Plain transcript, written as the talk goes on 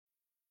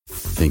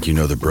Think you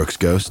know the Brooks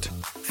Ghost?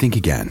 Think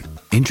again.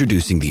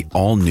 Introducing the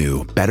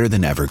all-new,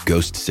 better-than-ever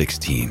Ghost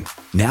 16.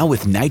 Now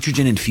with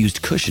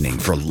nitrogen-infused cushioning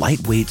for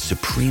lightweight,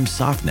 supreme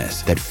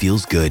softness that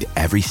feels good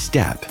every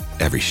step,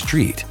 every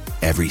street,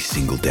 every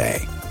single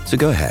day. So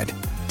go ahead,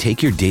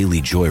 take your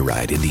daily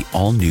joyride in the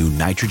all-new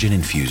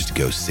nitrogen-infused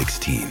Ghost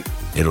 16.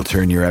 It'll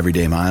turn your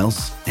everyday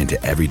miles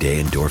into everyday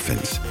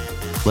endorphins.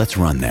 Let's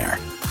run there.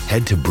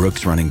 Head to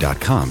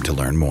brooksrunning.com to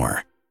learn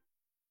more.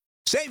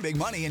 Save big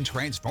money and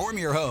transform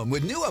your home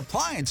with new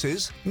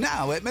appliances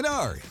now at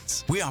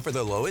Menards. We offer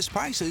the lowest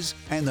prices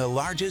and the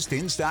largest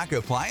in-stock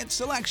appliance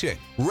selection.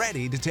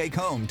 Ready to take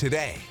home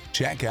today.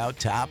 Check out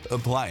top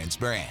appliance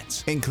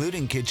brands,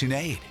 including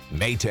KitchenAid,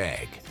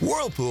 Maytag,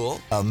 Whirlpool,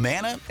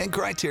 Amana, and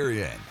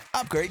Criterion.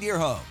 Upgrade your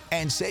home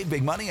and save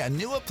big money on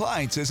new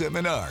appliances at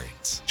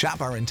Menards.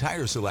 Shop our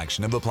entire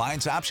selection of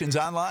appliance options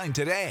online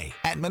today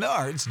at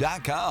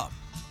menards.com.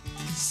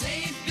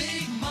 Save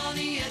big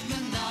money at Menards.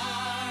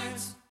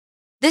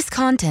 This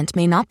content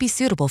may not be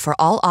suitable for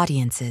all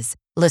audiences.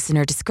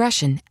 Listener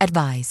discretion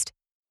advised.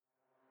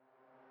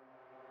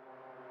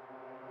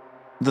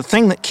 The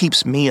thing that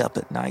keeps me up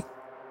at night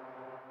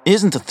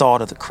isn't the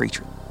thought of the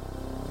creature.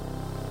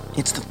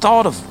 It's the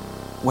thought of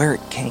where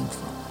it came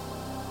from.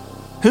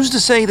 Who's to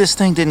say this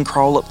thing didn't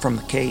crawl up from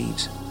the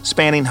caves,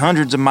 spanning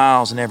hundreds of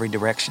miles in every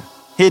direction,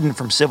 hidden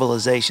from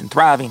civilization,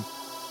 thriving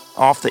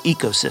off the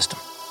ecosystem?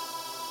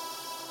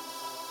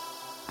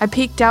 I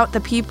peeked out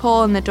the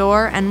peephole in the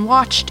door and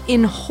watched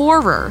in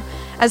horror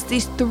as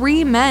these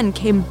three men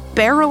came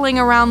barreling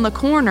around the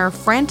corner,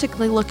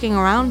 frantically looking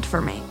around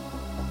for me.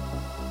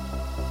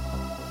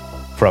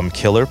 From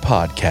Killer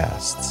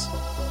Podcasts.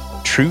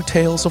 True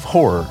tales of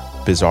horror,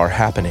 bizarre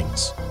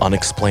happenings,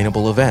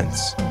 unexplainable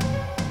events.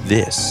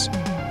 This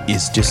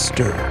is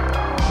Disturbed.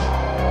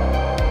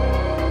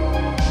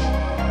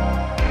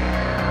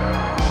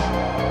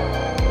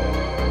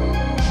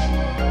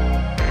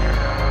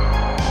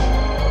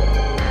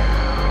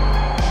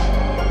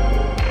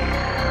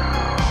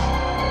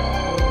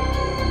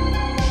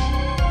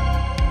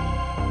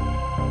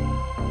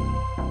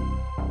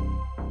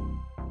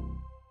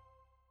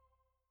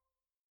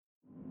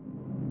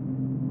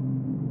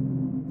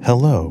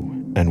 Hello,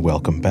 and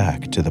welcome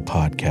back to the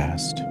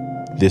podcast.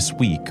 This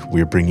week,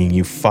 we're bringing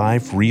you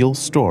 5 real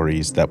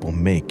stories that will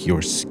make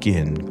your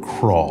skin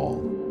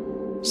crawl.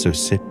 So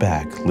sit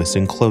back,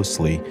 listen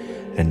closely,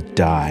 and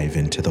dive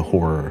into the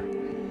horror.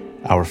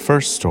 Our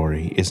first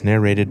story is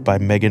narrated by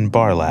Megan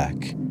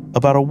Barlack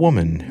about a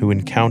woman who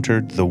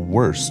encountered the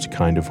worst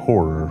kind of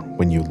horror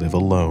when you live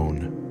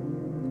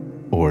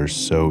alone. Or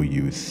so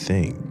you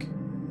think.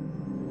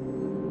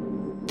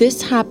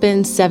 This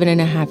happened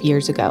 7.5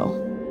 years ago.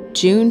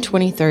 June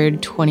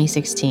 23rd,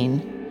 2016,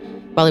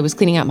 while I was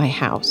cleaning out my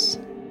house.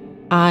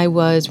 I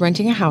was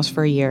renting a house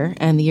for a year,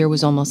 and the year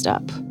was almost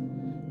up.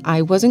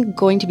 I wasn't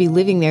going to be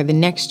living there the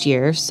next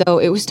year, so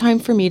it was time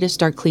for me to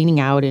start cleaning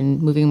out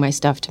and moving my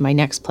stuff to my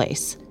next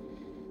place.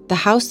 The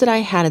house that I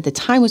had at the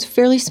time was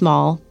fairly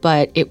small,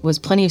 but it was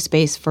plenty of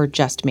space for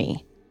just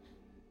me.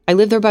 I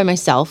lived there by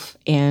myself,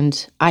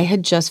 and I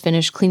had just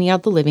finished cleaning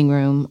out the living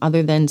room,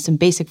 other than some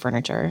basic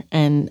furniture,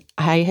 and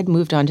I had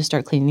moved on to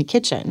start cleaning the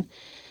kitchen.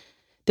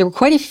 There were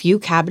quite a few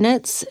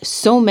cabinets,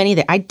 so many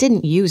that I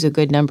didn't use a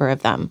good number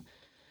of them.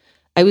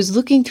 I was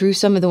looking through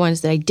some of the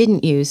ones that I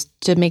didn't use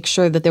to make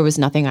sure that there was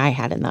nothing I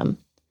had in them.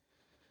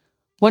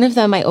 One of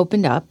them I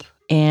opened up,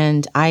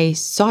 and I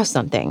saw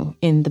something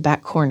in the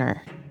back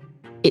corner.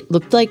 It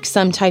looked like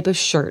some type of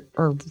shirt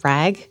or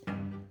rag.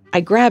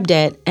 I grabbed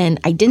it, and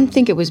I didn't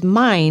think it was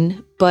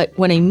mine, but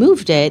when I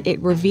moved it,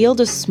 it revealed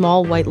a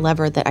small white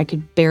lever that I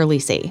could barely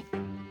see.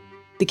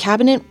 The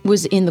cabinet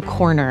was in the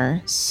corner,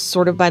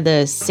 sort of by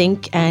the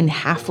sink and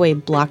halfway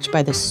blocked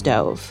by the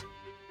stove.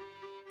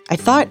 I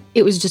thought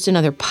it was just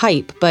another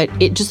pipe, but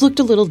it just looked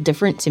a little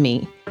different to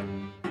me.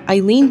 I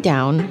leaned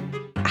down,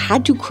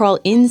 had to crawl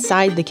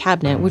inside the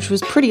cabinet, which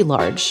was pretty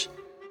large.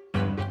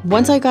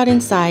 Once I got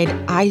inside,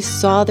 I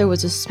saw there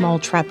was a small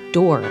trap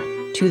door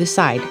to the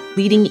side,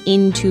 leading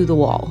into the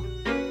wall.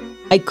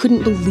 I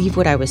couldn't believe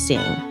what I was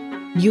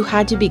seeing. You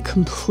had to be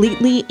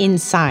completely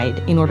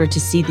inside in order to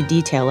see the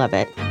detail of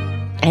it.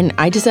 And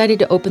I decided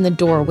to open the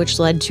door, which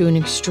led to an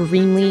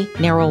extremely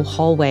narrow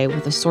hallway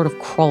with a sort of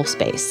crawl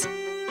space.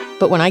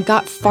 But when I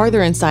got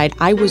farther inside,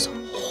 I was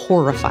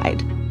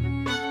horrified.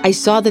 I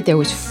saw that there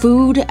was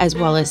food as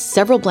well as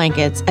several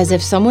blankets, as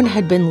if someone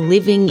had been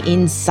living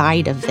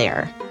inside of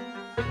there.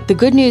 The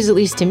good news, at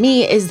least to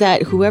me, is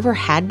that whoever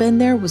had been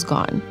there was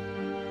gone.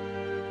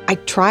 I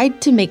tried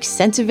to make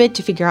sense of it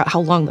to figure out how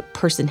long the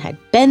person had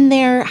been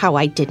there, how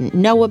I didn't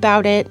know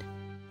about it.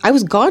 I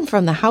was gone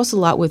from the house a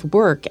lot with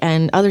work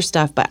and other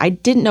stuff, but I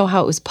didn't know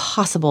how it was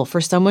possible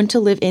for someone to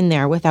live in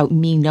there without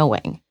me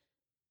knowing.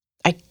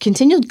 I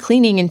continued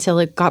cleaning until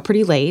it got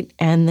pretty late,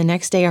 and the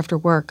next day after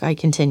work, I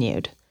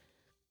continued.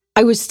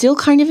 I was still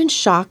kind of in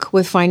shock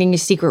with finding a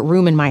secret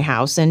room in my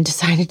house and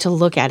decided to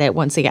look at it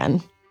once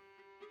again.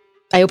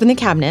 I opened the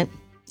cabinet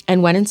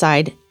and went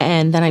inside,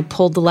 and then I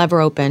pulled the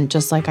lever open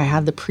just like I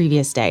had the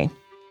previous day.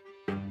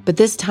 But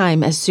this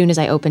time, as soon as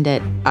I opened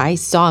it, I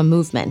saw a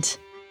movement.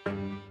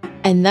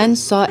 And then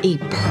saw a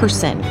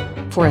person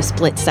for a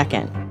split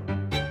second.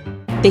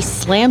 They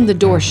slammed the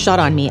door shut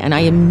on me, and I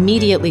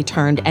immediately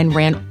turned and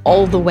ran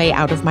all the way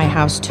out of my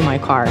house to my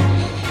car,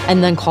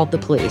 and then called the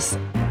police.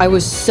 I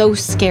was so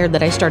scared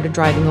that I started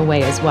driving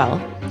away as well.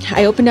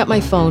 I opened up my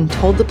phone,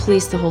 told the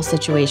police the whole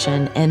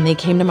situation, and they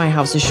came to my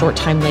house a short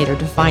time later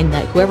to find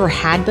that whoever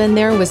had been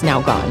there was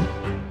now gone.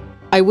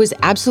 I was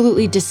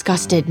absolutely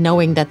disgusted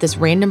knowing that this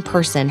random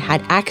person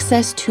had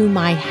access to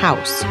my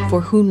house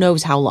for who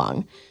knows how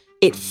long.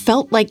 It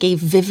felt like a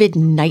vivid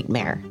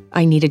nightmare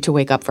I needed to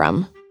wake up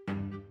from.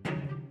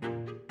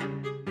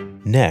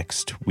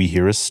 Next, we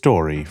hear a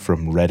story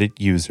from Reddit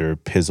user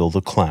Pizzle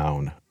the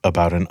Clown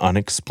about an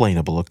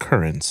unexplainable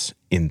occurrence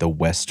in the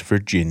West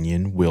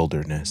Virginian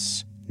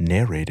wilderness,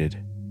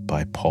 narrated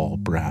by Paul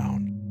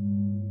Brown.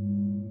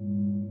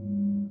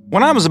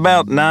 When I was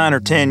about 9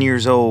 or 10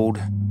 years old,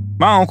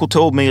 my uncle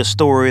told me a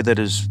story that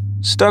has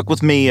stuck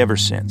with me ever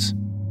since.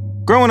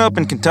 Growing up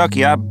in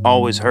Kentucky, I've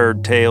always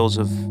heard tales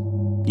of,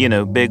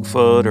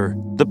 Bigfoot or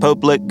the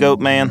Pope Lick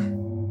Goat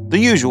Man. The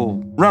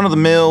usual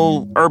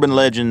run-of-the-mill urban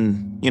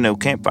legend,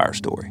 campfire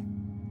story.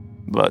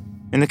 But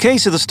in the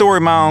case of the story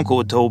my uncle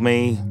had told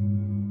me,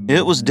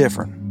 it was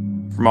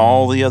different from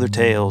all the other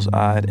tales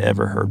I'd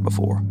ever heard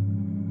before,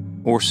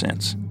 or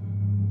since.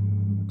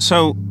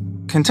 So,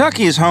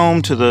 Kentucky is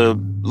home to the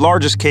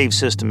largest cave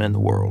system in the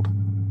world,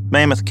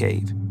 Mammoth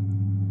Cave.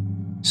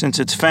 Since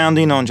its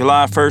founding on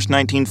July 1st,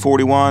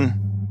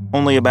 1941,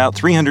 only about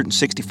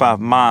 365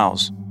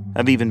 miles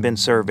have even been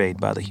surveyed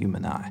by the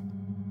human eye.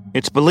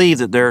 It's believed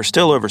that there are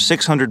still over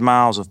 600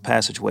 miles of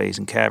passageways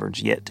and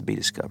caverns yet to be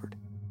discovered.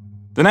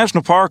 The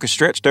national park is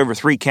stretched over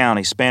 3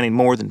 counties spanning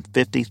more than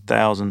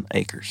 50,000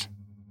 acres.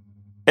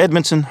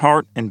 Edmonson,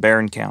 Hart, and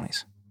Barron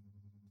counties.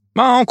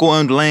 My uncle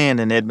owned land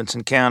in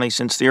Edmonson County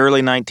since the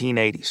early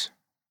 1980s.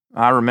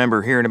 I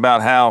remember hearing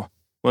about how,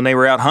 when they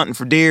were out hunting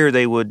for deer,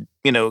 they would,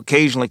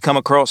 occasionally come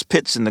across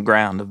pits in the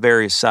ground of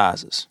various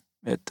sizes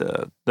at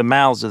the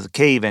mouths of the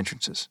cave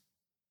entrances.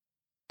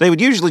 They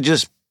would usually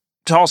just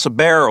toss a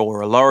barrel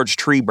or a large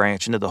tree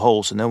branch into the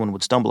hole so no one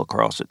would stumble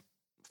across it,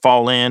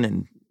 fall in,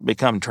 and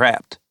become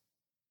trapped.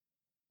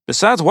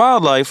 Besides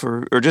wildlife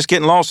or just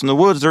getting lost in the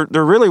woods,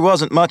 there really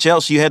wasn't much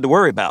else you had to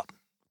worry about,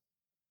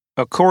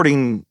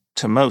 according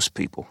to most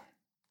people.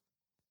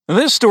 Now,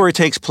 this story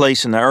takes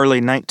place in the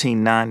early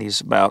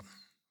 1990s, about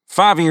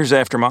 5 years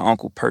after my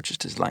uncle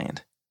purchased his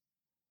land.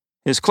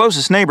 His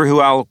closest neighbor, who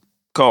I'll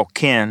call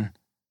Ken,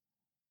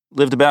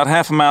 lived about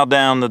half a mile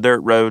down the dirt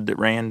road that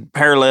ran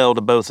parallel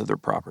to both of their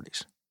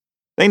properties.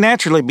 They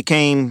naturally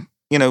became,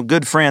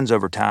 good friends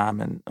over time,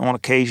 and on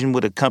occasion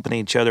would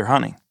accompany each other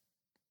hunting.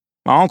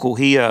 My uncle,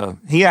 he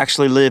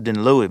actually lived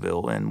in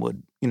Louisville and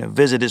would,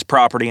 visit his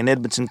property in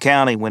Edmonson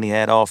County when he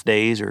had off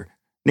days or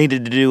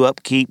needed to do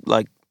upkeep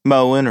like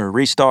mowing or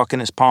restocking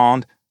his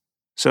pond.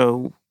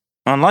 So,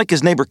 unlike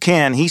his neighbor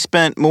Ken, he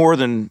spent more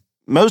than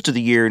most of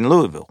the year in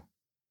Louisville.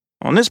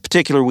 On this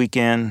particular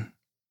weekend,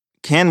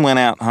 Ken went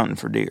out hunting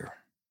for deer.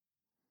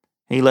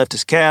 He left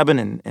his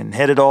cabin and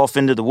headed off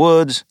into the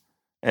woods,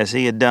 as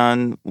he had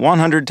done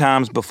 100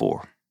 times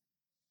before.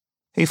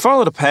 He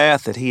followed a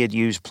path that he had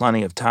used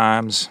plenty of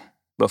times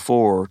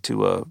before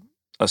to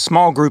a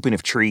small grouping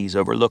of trees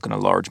overlooking a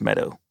large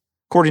meadow.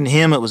 According to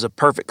him, it was a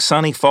perfect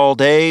sunny fall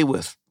day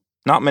with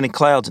not many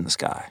clouds in the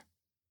sky.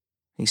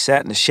 He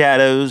sat in the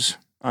shadows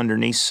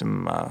underneath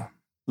some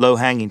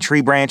low-hanging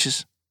tree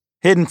branches,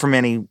 hidden from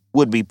any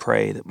would-be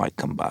prey that might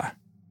come by.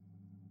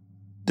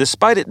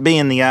 Despite it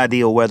being the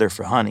ideal weather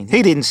for hunting,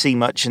 he didn't see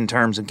much in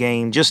terms of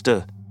game, just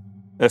a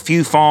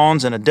few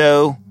fawns and a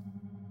doe.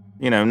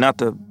 Not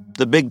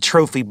the big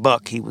trophy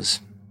buck he was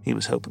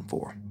hoping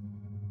for.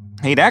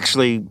 He'd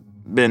actually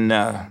been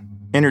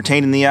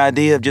entertaining the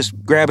idea of just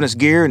grabbing his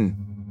gear and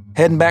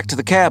heading back to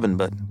the cabin,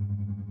 but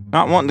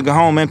not wanting to go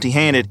home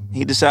empty-handed,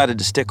 he decided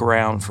to stick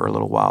around for a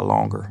little while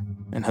longer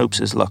in hopes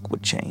his luck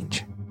would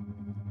change.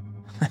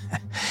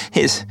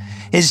 His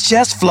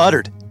chest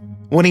fluttered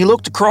when he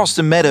looked across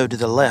the meadow to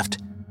the left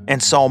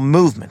and saw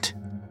movement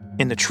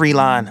in the tree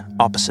line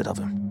opposite of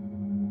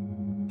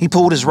him. He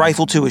pulled his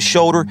rifle to his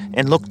shoulder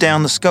and looked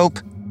down the scope.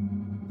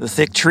 The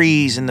thick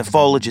trees and the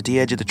foliage at the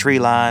edge of the tree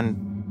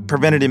line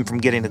prevented him from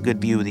getting a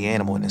good view of the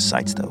animal in his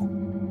sights, though.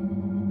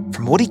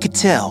 From what he could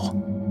tell,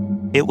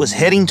 it was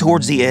heading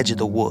towards the edge of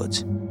the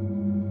woods.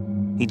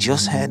 He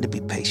just had to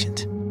be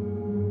patient.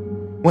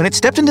 When it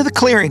stepped into the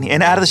clearing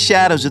and out of the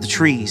shadows of the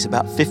trees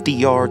about 50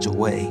 yards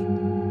away,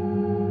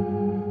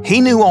 he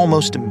knew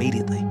almost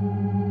immediately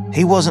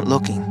he wasn't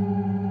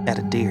looking at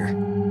a deer.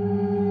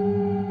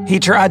 He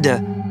tried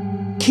to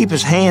keep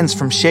his hands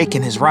from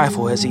shaking his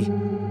rifle as he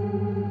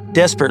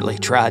desperately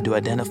tried to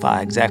identify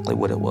exactly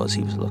what it was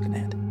he was looking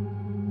at.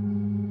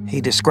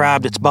 He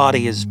described its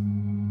body as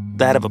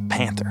that of a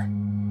panther.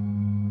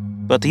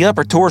 But the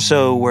upper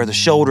torso, where the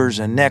shoulders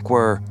and neck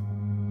were,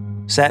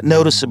 sat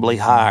noticeably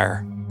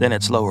higher than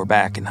its lower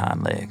back and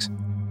hind legs.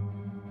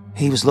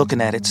 He was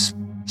looking at its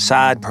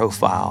side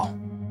profile,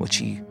 which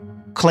he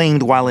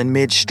claimed while in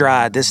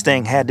mid-stride this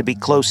thing had to be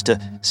close to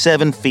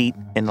 7 feet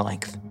in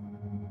length.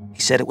 He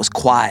said it was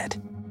quiet,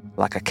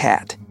 like a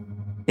cat.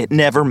 It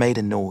never made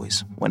a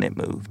noise when it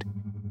moved.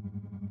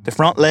 The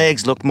front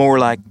legs looked more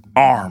like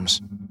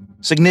arms,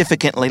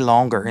 significantly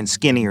longer and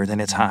skinnier than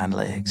its hind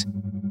legs.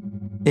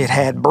 It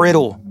had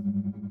brittle,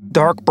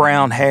 dark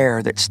brown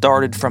hair that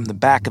started from the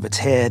back of its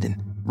head and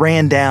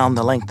ran down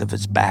the length of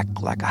its back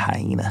like a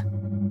hyena.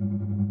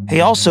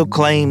 He also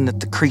claimed that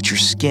the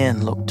creature's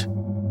skin looked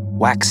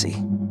waxy,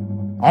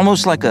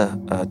 almost like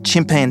a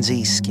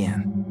chimpanzee's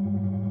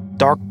skin.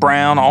 Dark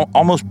brown,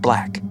 almost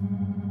black.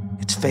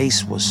 Its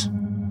face was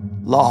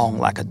long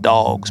like a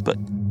dog's, but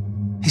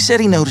he said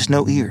he noticed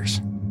no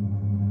ears.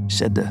 He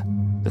said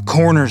the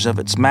corners of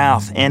its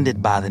mouth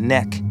ended by the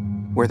neck,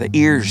 where the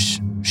ears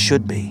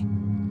should be.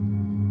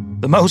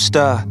 The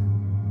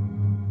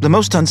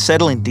most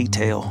unsettling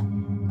detail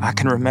I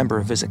can remember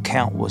of his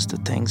account was the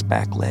thing's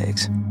back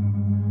legs.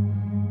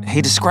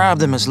 He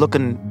described them as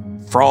looking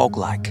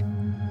frog-like,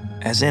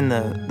 as in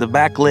the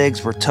back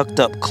legs were tucked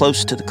up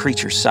close to the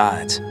creature's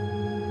sides.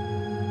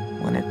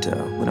 When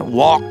it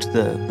walked,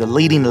 the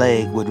leading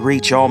leg would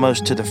reach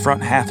almost to the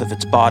front half of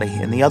its body,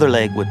 and the other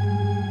leg would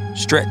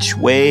stretch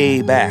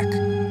way back,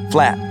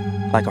 flat,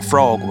 like a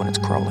frog when it's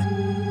crawling.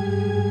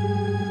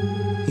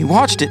 He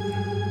watched it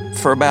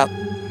for about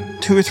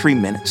 2 or 3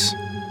 minutes,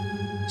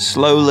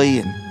 slowly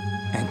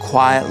and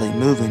quietly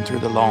moving through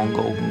the long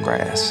golden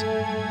grass.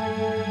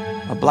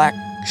 A black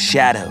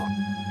shadow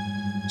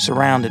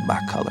surrounded by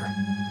color.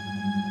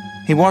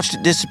 He watched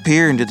it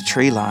disappear into the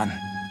tree line,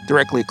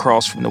 directly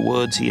across from the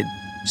woods he had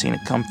seen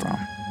it come from.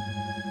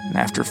 And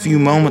after a few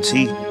moments,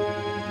 he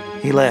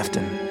left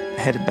and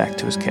headed back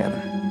to his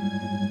cabin.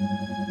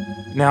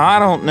 Now, I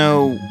don't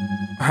know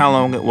how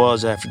long it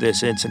was after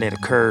this incident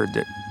occurred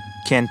that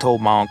Ken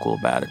told my uncle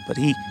about it, but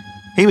he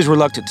was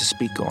reluctant to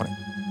speak on it.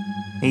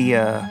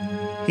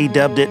 He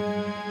dubbed it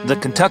the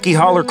Kentucky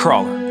Holler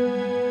Crawler.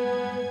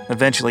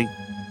 Eventually,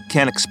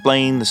 Ken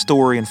explained the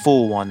story in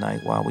full one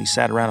night while we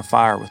sat around a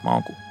fire with my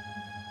uncle.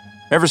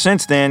 Ever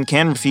since then,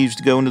 Ken refused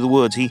to go into the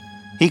woods.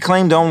 He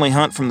claimed to only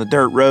hunt from the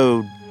dirt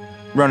road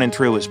running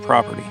through his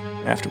property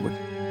afterward.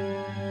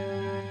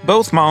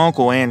 Both my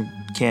uncle and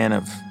Ken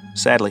have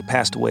sadly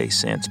passed away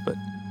since, but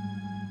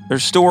their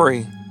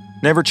story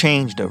never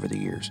changed over the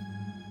years.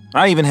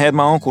 I even had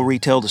my uncle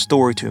retell the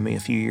story to me a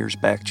few years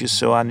back just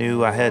so I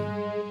knew I had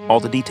all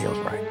the details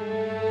right.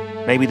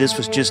 Maybe this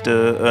was just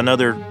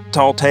another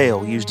tall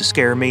tale used to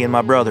scare me and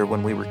my brother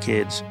when we were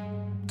kids,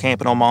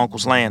 camping on my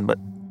uncle's land, but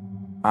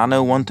I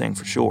know one thing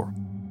for sure.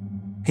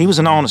 He was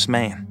an honest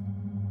man.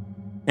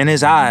 In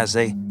his eyes,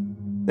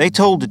 they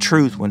told the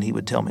truth when he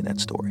would tell me that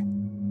story.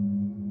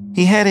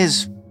 He had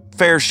his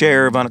fair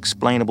share of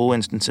unexplainable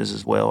instances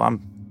as well.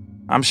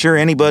 I'm sure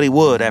anybody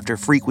would after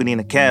frequenting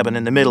a cabin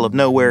in the middle of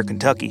nowhere,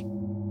 Kentucky,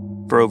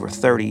 for over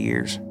 30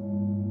 years.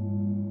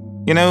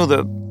 You know,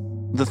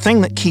 the thing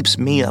that keeps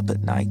me up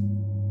at night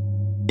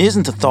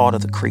isn't the thought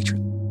of the creature.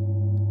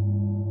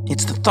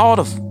 It's the thought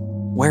of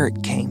where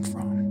it came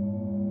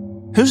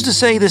from. Who's to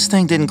say this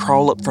thing didn't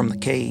crawl up from the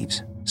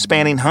caves,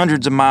 spanning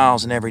hundreds of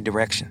miles in every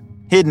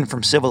direction, hidden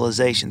from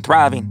civilization,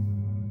 thriving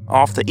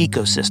off the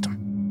ecosystem?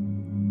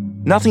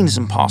 Nothing is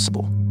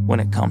impossible when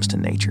it comes to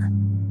nature.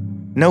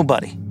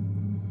 Nobody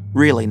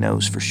really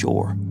knows for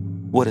sure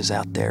what is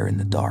out there in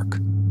the dark.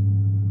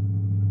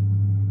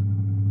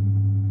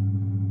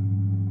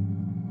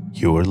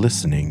 You're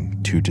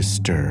listening to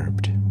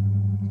Disturbed.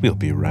 We'll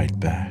be right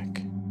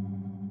back.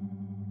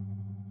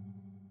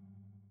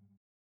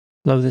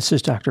 Hello, this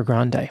is Dr.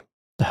 Grande,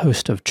 the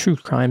host of True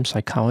Crime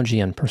Psychology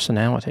and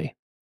Personality.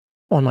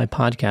 On my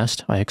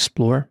podcast, I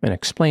explore and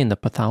explain the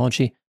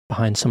pathology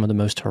behind some of the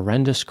most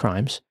horrendous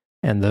crimes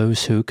and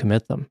those who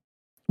commit them.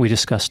 We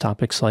discuss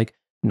topics like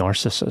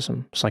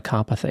narcissism,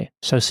 psychopathy,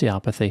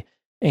 sociopathy,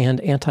 and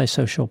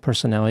antisocial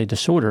personality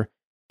disorder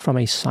from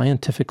a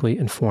scientifically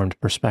informed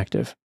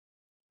perspective.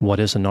 What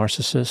is a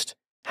narcissist?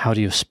 How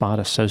do you spot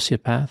a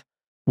sociopath?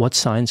 What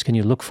signs can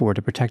you look for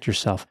to protect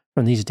yourself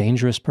from these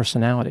dangerous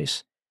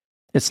personalities?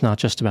 It's not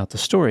just about the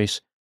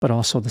stories, but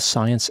also the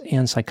science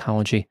and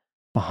psychology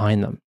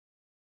behind them.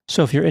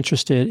 So if you're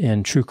interested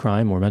in true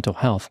crime or mental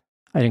health,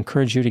 I'd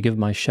encourage you to give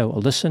my show a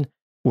listen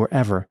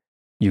wherever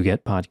you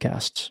get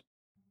podcasts.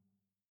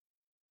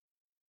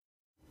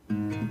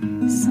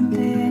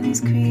 Something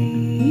is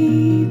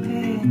creeping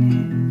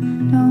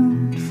in,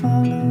 don't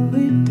follow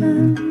it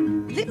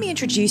down. Let me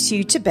introduce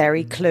you to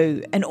Barry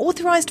Clue, an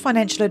authorised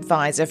financial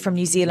advisor from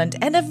New Zealand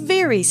and a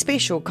very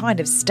special kind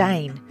of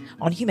stain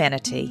on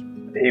humanity.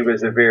 He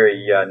was a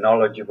very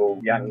knowledgeable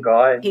young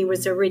guy. He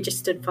was a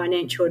registered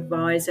financial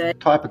advisor.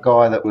 Type of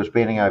guy that was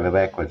bending over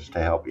backwards to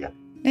help you.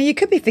 Now, you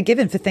could be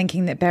forgiven for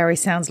thinking that Barry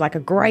sounds like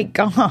a great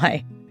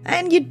guy,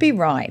 and you'd be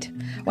right.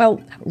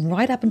 Well,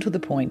 right up until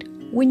the point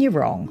when you're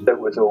wrong. It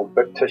was all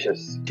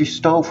fictitious. You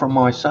stole from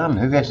my son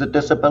who has a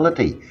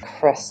disability.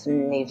 Chris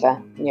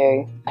never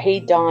knew. He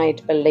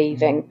died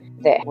believing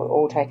that were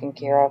all taken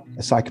care of.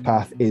 A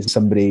psychopath is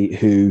somebody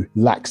who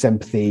lacks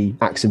empathy,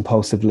 acts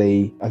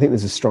impulsively. I think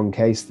there's a strong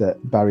case that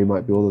Barry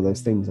might be all of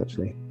those things,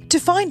 actually. To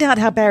find out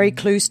how Barry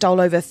Clue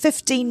stole over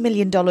 $15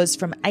 million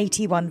from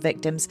 81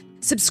 victims,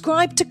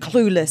 subscribe to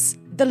Clueless,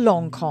 The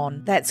Long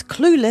Con. That's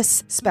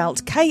Clueless,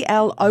 spelt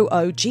Klooghless.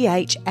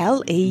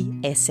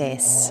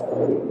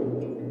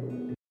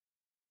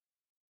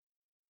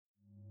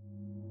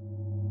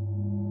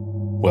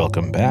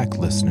 Welcome back,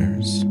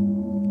 listeners.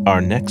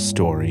 Our next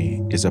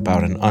story is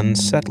about an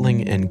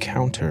unsettling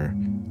encounter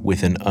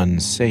with an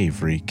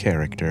unsavory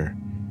character,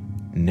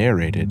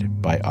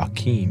 narrated by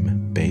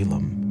Akeem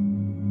Balaam.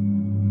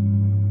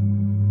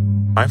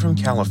 I'm from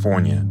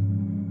California,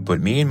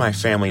 but me and my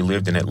family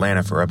lived in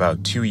Atlanta for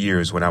about 2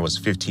 years when I was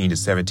 15 to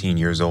 17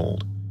 years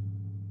old.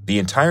 The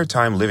entire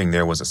time living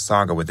there was a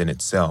saga within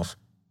itself,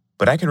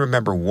 but I can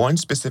remember one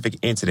specific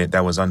incident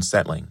that was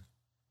unsettling.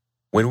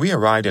 When we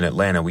arrived in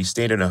Atlanta, we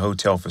stayed in a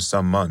hotel for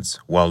some months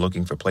while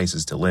looking for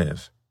places to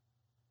live.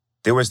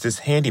 There was this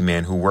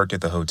handyman who worked at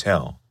the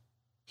hotel.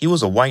 He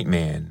was a white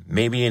man,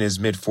 maybe in his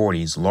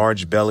mid-40s,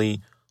 large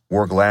belly,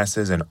 wore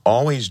glasses, and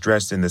always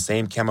dressed in the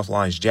same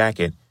camouflage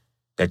jacket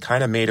that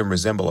kind of made him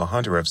resemble a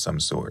hunter of some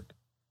sort.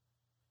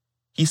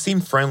 He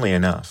seemed friendly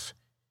enough.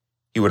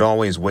 He would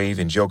always wave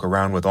and joke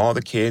around with all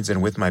the kids and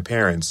with my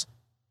parents,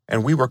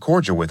 and we were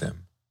cordial with him.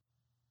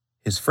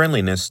 His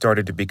friendliness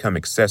started to become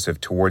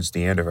excessive towards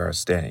the end of our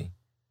stay.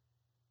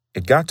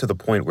 It got to the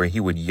point where he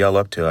would yell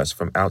up to us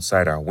from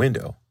outside our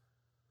window.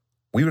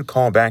 We would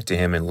call back to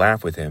him and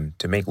laugh with him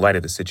to make light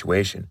of the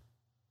situation,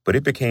 but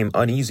it became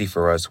uneasy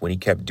for us when he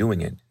kept doing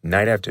it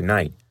night after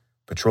night,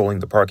 patrolling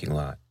the parking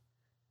lot.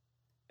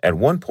 At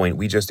one point,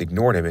 we just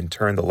ignored him and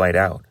turned the light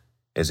out,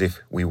 as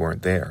if we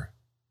weren't there.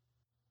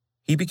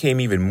 He became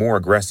even more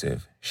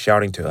aggressive,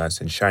 shouting to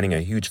us and shining a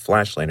huge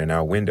flashlight in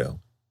our window,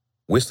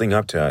 whistling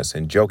up to us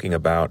and joking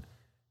about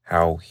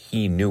how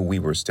he knew we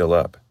were still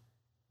up.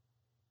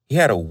 He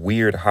had a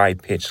weird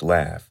high-pitched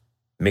laugh,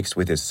 mixed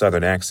with his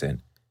southern accent,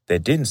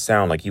 that didn't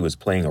sound like he was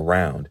playing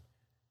around.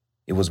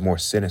 It was more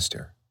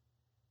sinister,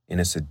 in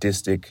a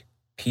sadistic,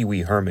 Pee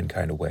Wee Herman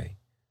kind of way.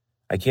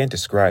 I can't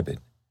describe it.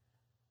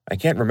 I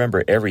can't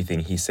remember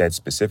everything he said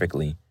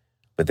specifically,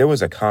 but there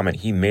was a comment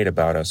he made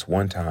about us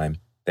one time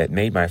that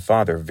made my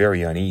father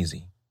very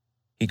uneasy.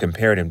 He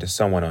compared him to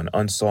someone on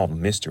Unsolved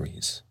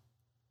Mysteries.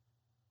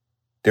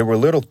 There were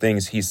little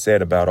things he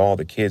said about all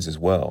the kids as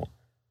well,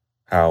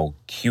 how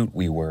cute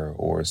we were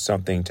or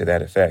something to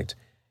that effect.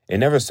 It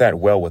never sat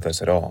well with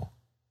us at all.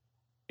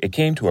 It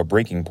came to a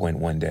breaking point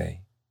one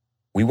day.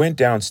 We went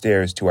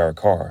downstairs to our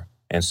car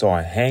and saw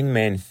a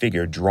hangman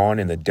figure drawn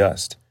in the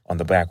dust on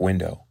the back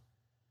window.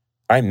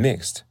 I'm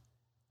mixed,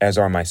 as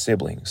are my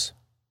siblings.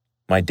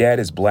 My dad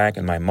is black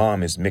and my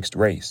mom is mixed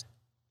race.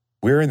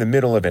 We're in the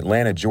middle of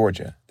Atlanta,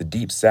 Georgia, the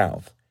deep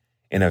south,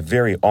 in a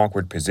very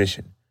awkward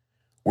position.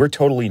 We're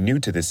totally new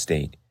to this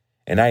state,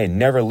 and I had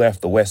never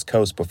left the West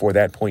Coast before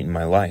that point in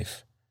my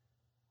life.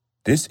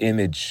 This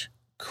image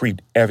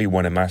creeped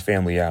everyone in my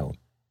family out,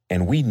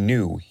 and we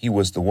knew he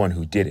was the one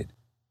who did it.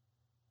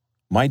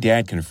 My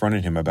dad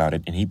confronted him about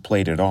it, and he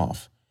played it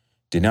off,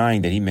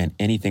 denying that he meant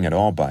anything at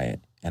all by it,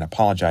 and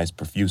apologized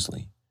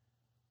profusely.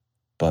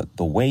 But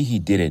the way he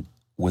did it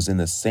was in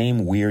the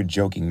same weird,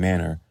 joking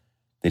manner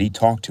that he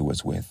talked to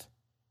us with.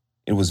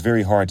 It was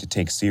very hard to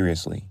take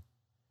seriously.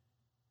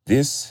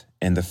 This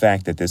and the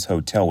fact that this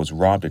hotel was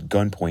robbed at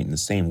gunpoint in the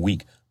same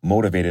week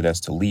motivated us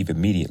to leave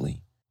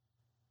immediately.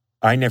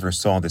 I never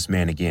saw this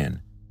man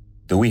again,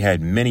 though we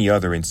had many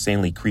other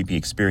insanely creepy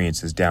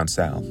experiences down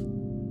south.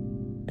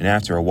 And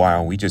after a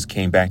while, we just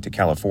came back to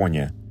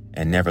California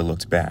and never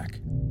looked back.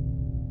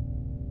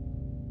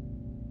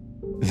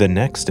 The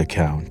next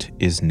account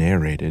is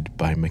narrated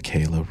by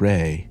Michaela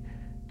Ray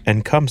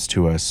and comes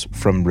to us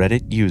from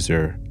Reddit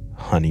user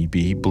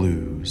Honeybee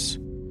Blues.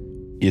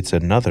 It's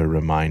another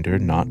reminder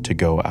not to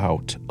go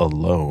out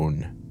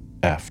alone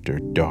after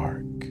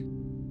dark.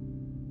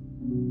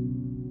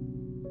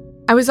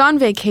 I was on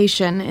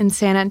vacation in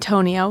San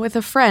Antonio with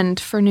a friend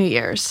for New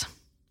Year's.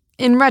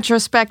 In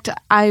retrospect,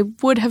 I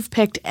would have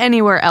picked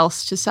anywhere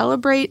else to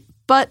celebrate,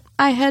 but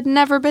I had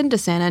never been to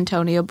San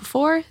Antonio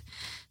before,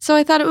 so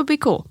I thought it would be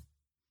cool.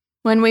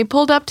 When we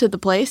pulled up to the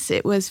place,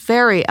 it was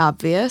very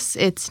obvious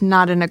it's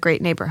not in a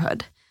great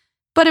neighborhood,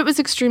 but it was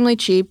extremely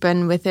cheap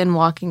and within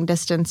walking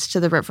distance to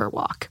the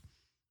Riverwalk.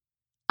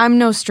 I'm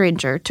no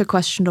stranger to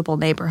questionable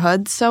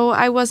neighborhoods, so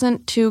I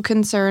wasn't too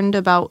concerned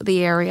about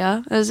the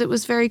area as it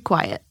was very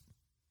quiet.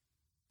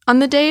 On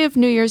the day of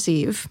New Year's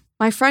Eve,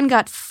 my friend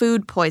got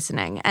food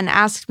poisoning and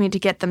asked me to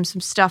get them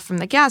some stuff from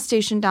the gas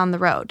station down the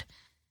road.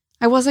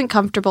 I wasn't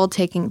comfortable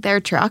taking their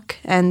truck,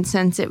 and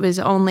since it was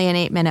only an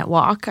 8-minute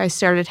walk, I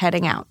started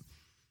heading out.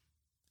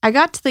 I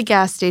got to the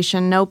gas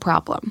station no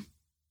problem,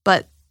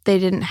 but they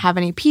didn't have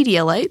any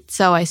Pedialyte,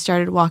 so I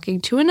started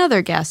walking to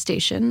another gas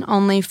station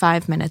only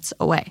 5 minutes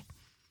away.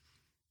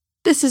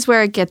 This is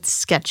where it gets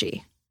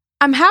sketchy.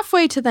 I'm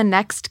halfway to the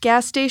next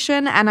gas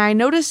station, and I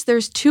notice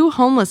there's 2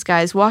 homeless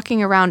guys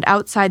walking around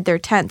outside their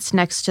tents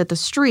next to the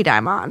street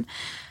I'm on.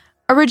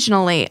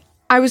 Originally,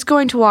 I was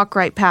going to walk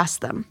right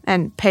past them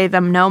and pay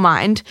them no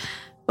mind,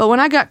 but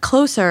when I got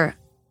closer,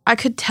 I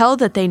could tell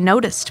that they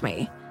noticed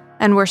me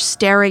and were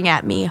staring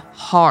at me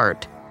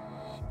hard.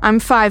 I'm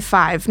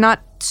 5'5",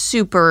 not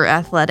super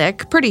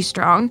athletic, pretty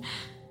strong,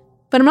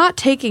 but I'm not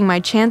taking my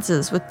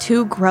chances with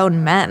two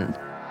grown men.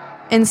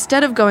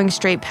 Instead of going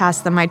straight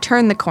past them, I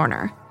turned the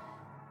corner.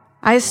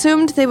 I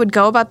assumed they would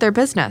go about their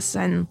business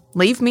and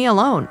leave me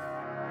alone.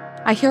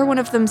 I hear one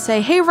of them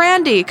say, "Hey,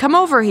 Randy, come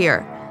over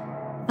here."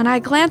 And I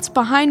glance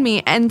behind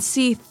me and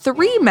see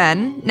 3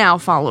 men now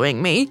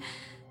following me.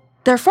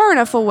 They're far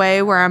enough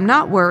away where I'm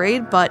not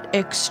worried, but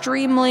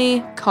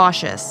extremely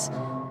cautious.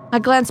 I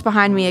glance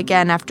behind me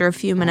again after a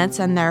few minutes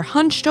and they're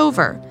hunched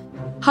over,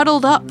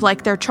 huddled up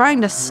like they're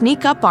trying to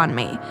sneak up on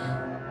me.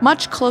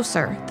 Much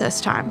closer this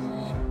time.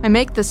 I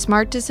make the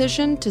smart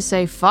decision to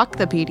say fuck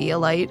the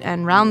Pedialyte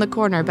and round the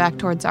corner back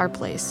towards our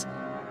place.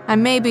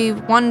 I'm maybe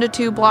 1 to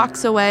 2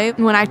 blocks away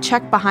when I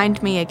check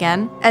behind me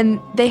again, and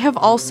they have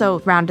also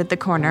rounded the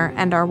corner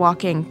and are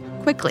walking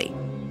quickly.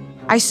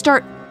 I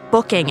start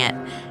booking it,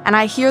 and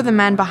I hear the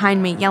men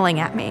behind me yelling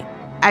at me.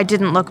 I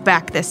didn't look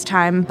back this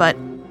time, but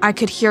I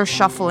could hear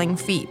shuffling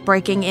feet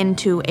breaking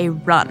into a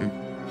run.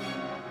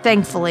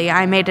 Thankfully,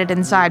 I made it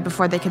inside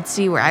before they could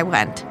see where I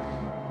went.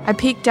 I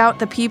peeked out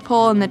the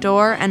peephole in the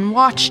door and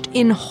watched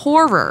in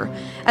horror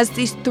as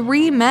these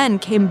 3 men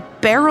came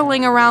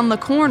barreling around the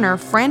corner,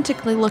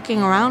 frantically looking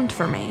around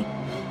for me.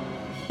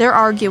 They're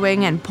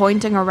arguing and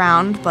pointing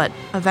around, but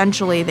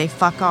eventually they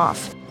fuck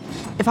off.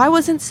 If I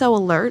wasn't so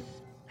alert,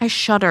 I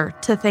shudder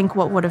to think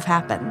what would have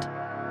happened.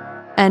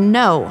 And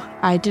no,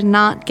 I did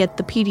not get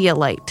the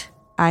Pedialyte.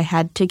 I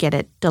had to get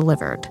it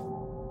delivered.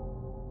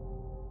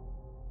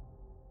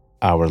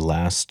 Our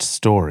last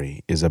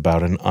story is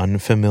about an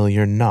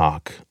unfamiliar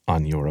knock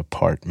on your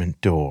apartment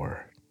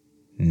door.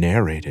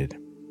 Narrated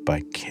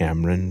by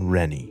Cameron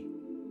Rennie.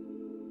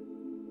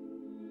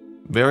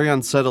 Very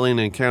unsettling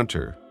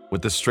encounter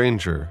with a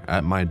stranger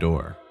at my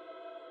door.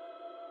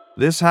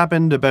 This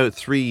happened about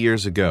 3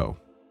 years ago,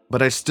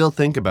 but I still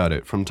think about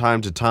it from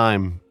time to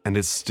time, and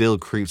it still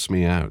creeps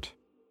me out.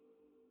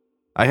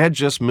 I had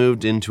just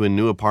moved into a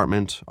new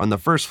apartment on the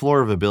first floor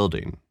of a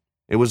building.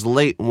 It was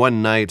late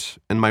one night,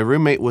 and my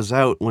roommate was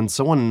out when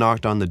someone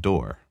knocked on the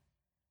door.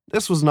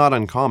 This was not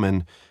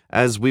uncommon,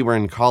 as we were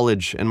in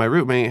college and my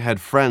roommate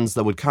had friends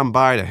that would come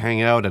by to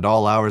hang out at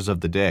all hours of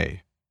the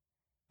day.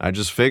 I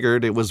just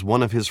figured it was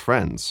one of his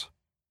friends,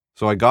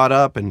 so I got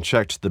up and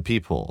checked the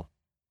peephole.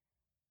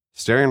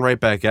 Staring right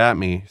back at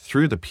me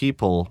through the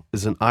peephole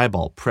is an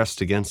eyeball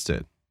pressed against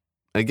it.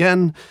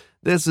 Again,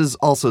 this is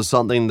also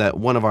something that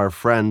one of our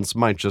friends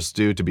might just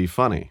do to be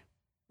funny.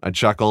 I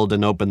chuckled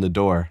and opened the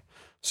door,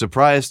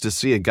 surprised to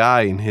see a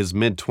guy in his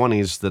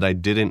mid-20s that I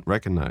didn't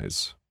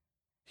recognize.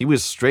 He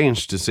was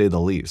strange to say the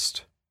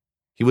least.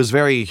 He was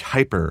very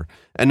hyper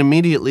and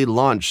immediately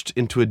launched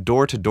into a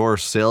door-to-door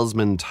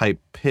salesman-type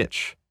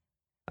pitch.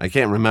 I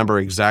can't remember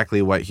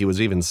exactly what he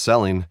was even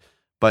selling,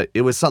 but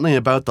it was something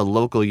about the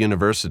local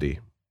university,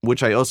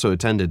 which I also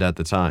attended at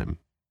the time.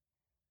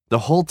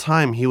 The whole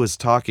time he was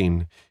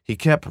talking, he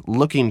kept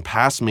looking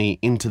past me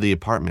into the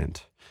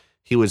apartment.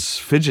 He was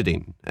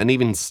fidgeting and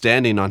even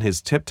standing on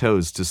his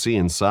tiptoes to see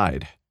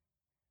inside.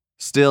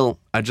 Still,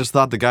 I just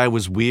thought the guy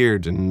was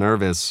weird and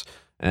nervous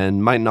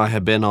and might not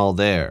have been all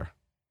there.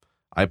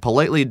 I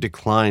politely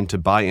declined to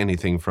buy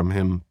anything from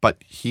him,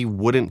 but he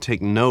wouldn't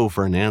take no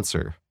for an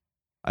answer.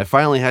 I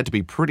finally had to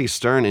be pretty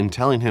stern in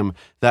telling him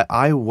that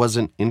I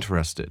wasn't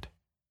interested.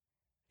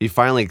 He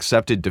finally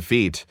accepted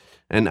defeat,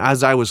 and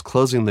as I was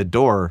closing the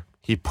door,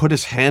 he put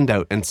his hand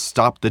out and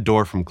stopped the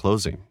door from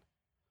closing.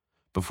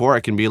 Before I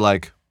can be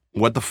like,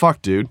 "What the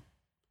fuck, dude?"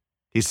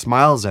 he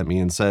smiles at me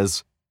and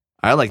says,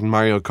 "I like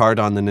Mario Kart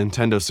on the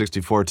Nintendo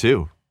 64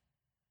 too."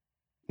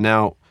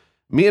 Now,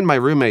 me and my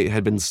roommate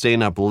had been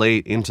staying up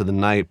late into the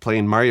night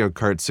playing Mario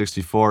Kart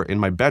 64 in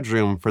my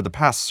bedroom for the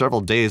past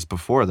several days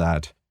before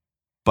that,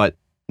 but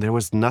there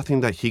was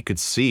nothing that he could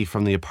see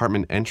from the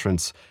apartment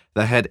entrance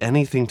that had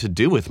anything to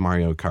do with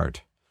Mario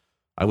Kart.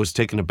 I was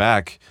taken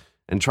aback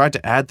and tried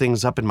to add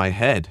things up in my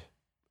head.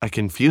 I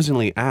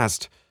confusingly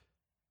asked,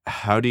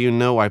 "How do you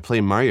know I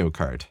play Mario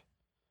Kart?"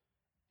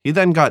 He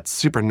then got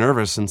super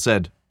nervous and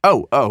said,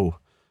 Oh,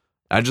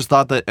 I just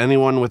thought that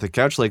anyone with a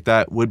couch like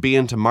that would be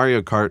into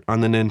Mario Kart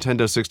on the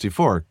Nintendo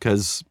 64,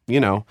 'cause,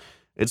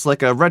 it's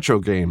like a retro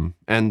game,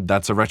 and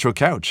that's a retro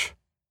couch."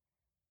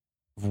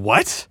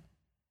 What?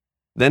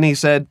 Then he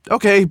said,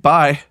 "Okay,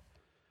 bye,"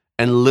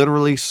 and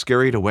literally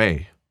scurried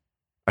away.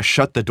 I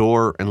shut the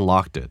door and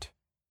locked it.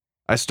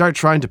 I start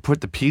trying to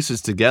put the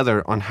pieces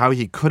together on how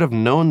he could have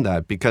known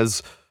that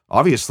because,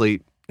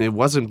 obviously, it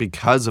wasn't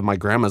because of my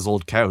grandma's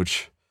old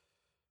couch.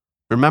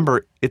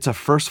 Remember, it's a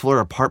first-floor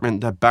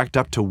apartment that backed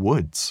up to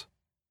woods.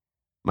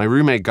 My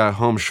roommate got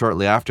home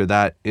shortly after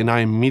that, and I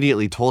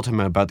immediately told him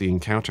about the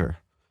encounter.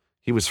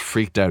 He was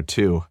freaked out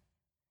too.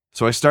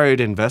 So I started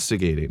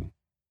investigating.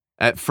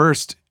 At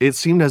first, it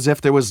seemed as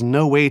if there was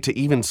no way to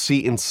even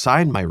see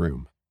inside my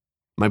room.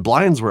 My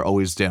blinds were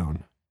always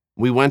down.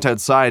 We went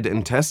outside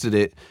and tested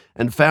it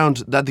and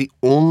found that the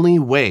only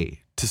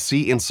way to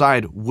see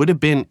inside would have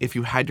been if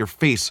you had your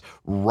face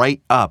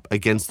right up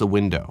against the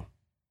window.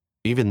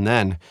 Even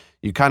then,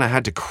 you kind of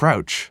had to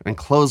crouch and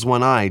close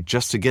one eye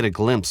just to get a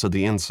glimpse of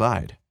the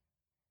inside.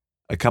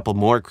 A couple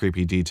more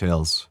creepy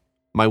details.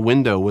 My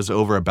window was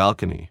over a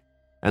balcony,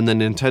 and the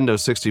Nintendo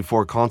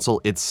 64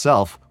 console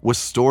itself was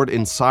stored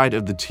inside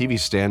of the TV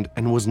stand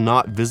and was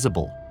not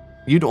visible.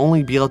 You'd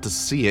only be able to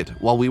see it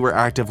while we were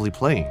actively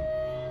playing,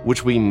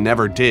 which we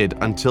never did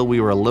until we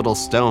were a little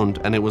stoned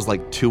and it was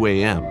like 2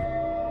 a.m.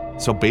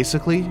 So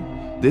basically,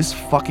 this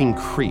fucking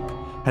creep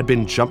had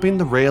been jumping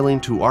the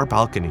railing to our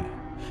balcony,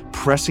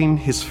 pressing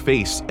his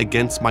face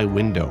against my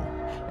window,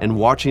 and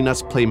watching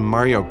us play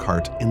Mario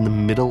Kart in the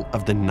middle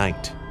of the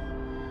night.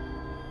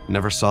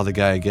 Never saw the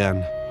guy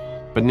again,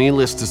 but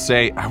needless to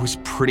say, I was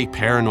pretty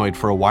paranoid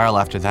for a while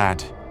after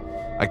that.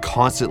 I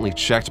constantly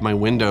checked my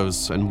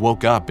windows and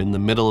woke up in the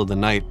middle of the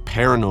night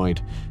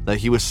paranoid that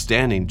he was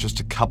standing just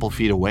a couple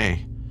feet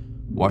away,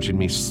 watching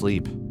me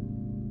sleep.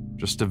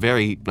 Just a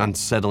very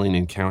unsettling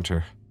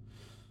encounter.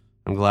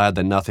 I'm glad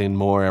that nothing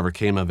more ever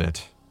came of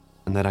it,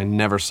 and that I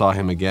never saw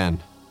him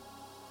again.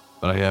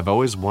 But I have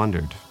always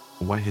wondered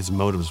what his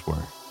motives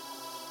were.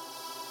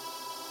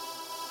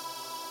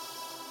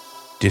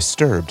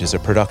 Disturbed is a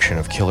production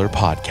of Killer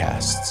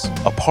Podcasts,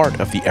 a part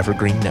of the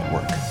Evergreen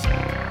Network.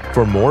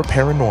 For more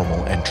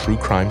paranormal and true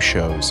crime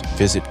shows,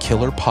 visit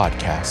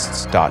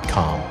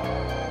killerpodcasts.com.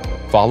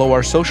 Follow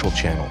our social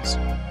channels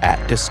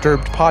at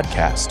Disturbed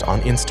Podcast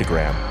on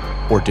Instagram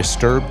or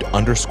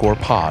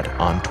Disturbed_pod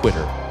on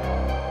Twitter.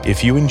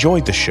 If you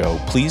enjoyed the show,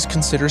 please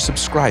consider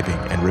subscribing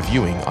and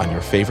reviewing on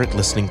your favorite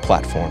listening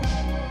platform.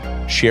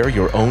 Share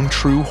your own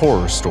true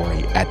horror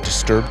story at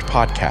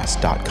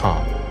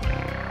disturbedpodcast.com.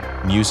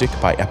 Music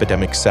by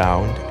Epidemic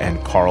Sound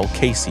and Carl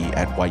Casey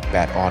at White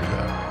Bat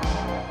Audio.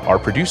 Our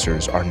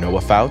producers are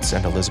Noah Fouts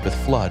and Elizabeth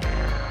Flood.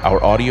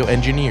 Our audio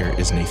engineer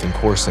is Nathan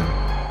Corson.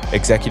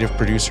 Executive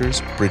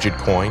producers Bridget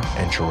Coyne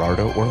and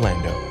Gerardo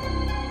Orlando.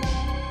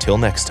 Till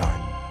next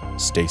time,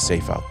 stay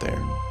safe out there.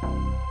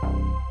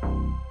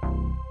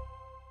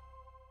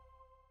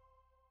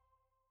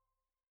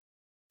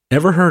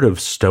 Ever heard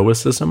of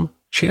Stoicism?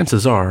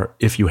 Chances are,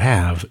 if you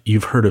have,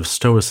 you've heard of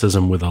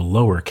Stoicism with a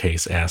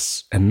lowercase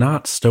s and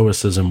not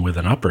Stoicism with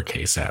an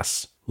uppercase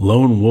S.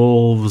 Lone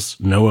wolves,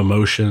 no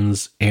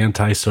emotions,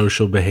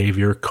 antisocial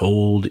behavior,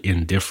 cold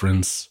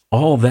indifference.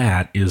 All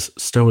that is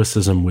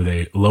Stoicism with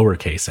a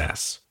lowercase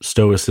s.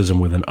 Stoicism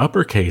with an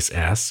uppercase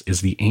S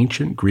is the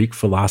ancient Greek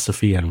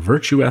philosophy and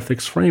virtue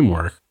ethics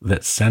framework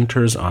that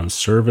centers on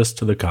service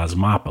to the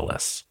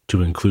cosmopolis,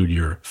 to include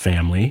your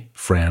family,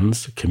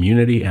 friends,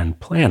 community,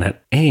 and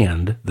planet,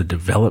 and the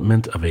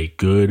development of a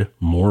good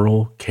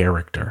moral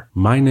character.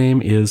 My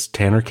name is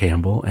Tanner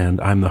Campbell,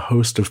 and I'm the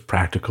host of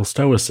Practical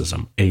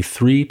Stoicism, a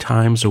 3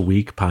 times a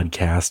week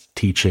podcast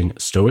teaching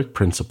Stoic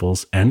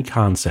principles and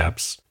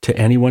concepts to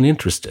anyone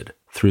interested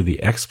through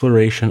the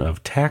exploration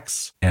of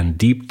texts and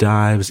deep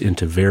dives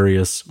into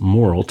various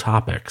moral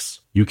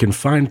topics. You can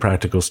find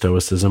Practical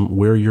Stoicism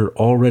where you're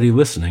already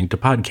listening to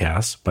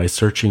podcasts by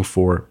searching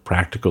for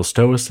Practical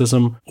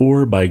Stoicism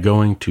or by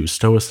going to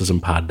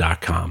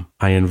stoicismpod.com.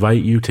 I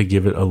invite you to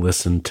give it a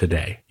listen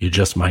today. You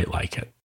just might like it.